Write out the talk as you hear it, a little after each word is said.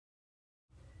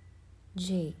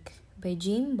Jake by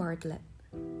Jim Bartlett.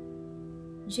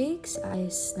 Jake's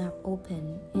eyes snap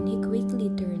open and he quickly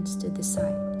turns to the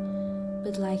side.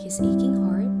 But like his aching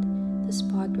heart, the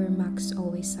spot where Max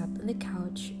always sat on the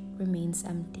couch remains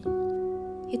empty.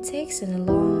 He takes in a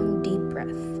long, deep breath,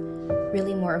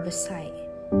 really more of a sigh,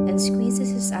 and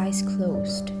squeezes his eyes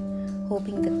closed,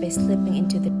 hoping that by slipping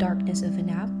into the darkness of a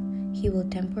nap, he will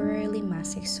temporarily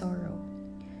mask his sorrow.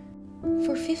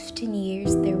 For 15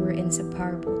 years they were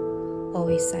inseparable,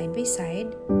 always side by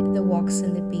side, the walks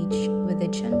on the beach with the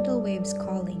gentle waves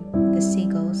calling, the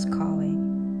seagulls cawing.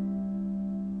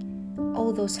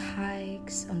 All those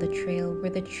hikes on the trail where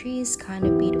the trees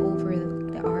kinda beat over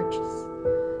the arches,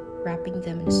 wrapping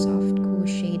them in a soft, cool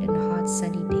shade on a hot,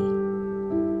 sunny day.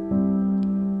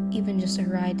 Even just a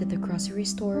ride to the grocery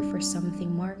store for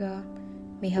something Marga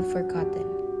may have forgotten,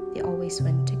 they always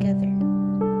went together.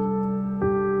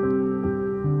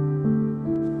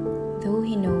 Though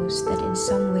he knows that in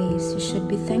some ways he should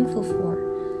be thankful for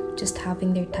just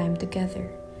having their time together,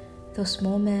 those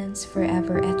moments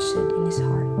forever etched in his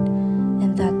heart,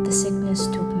 and that the sickness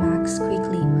took Max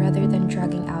quickly rather than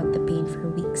dragging out the pain for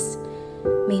weeks,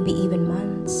 maybe even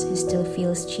months. He still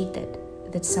feels cheated,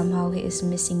 that somehow he is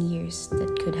missing years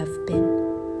that could have been.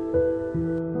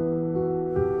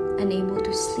 Unable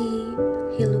to sleep,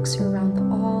 he looks around the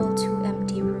all too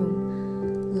empty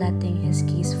room, letting his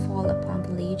gaze fall upon the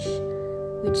leash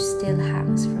which still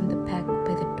hangs from the peg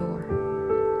by the door.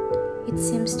 It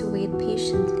seems to wait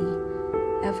patiently,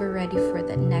 ever ready for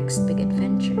that next big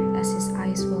adventure. As his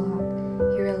eyes well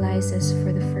up, he realizes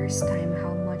for the first time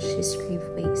how much his grief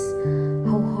weighs,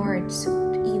 how hard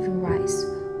to even rise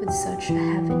with such a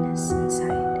heaviness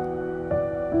inside.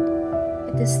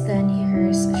 It is then he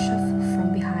hears a shuffle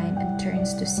from behind and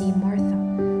turns to see Martha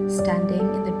standing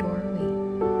in the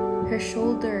doorway, her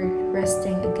shoulder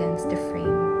resting against the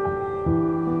frame.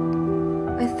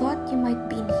 "I thought you might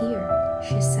be in here,"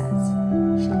 she says.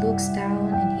 She looks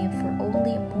down on him for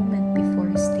only a moment before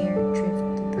her stare drifts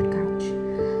to the couch.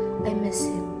 "I miss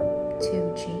him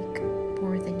too, Jake,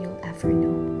 more than you'll ever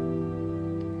know."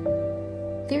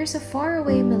 There's a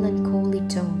faraway melancholy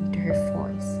tone to her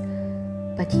voice,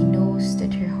 but he knows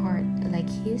that her heart, like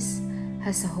his,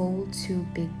 has a hole too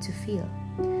big to fill.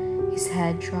 His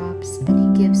head drops and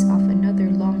he gives off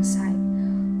another long sigh,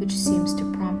 which seems to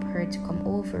prompt her to come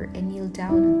over and kneel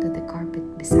down onto the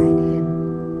carpet beside him.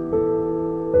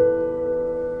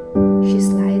 She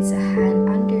slides a hand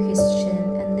under his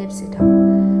chin and lifts it up,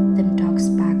 then tucks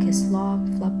back his long,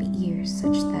 floppy ears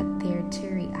such that they're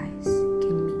teary-eyed.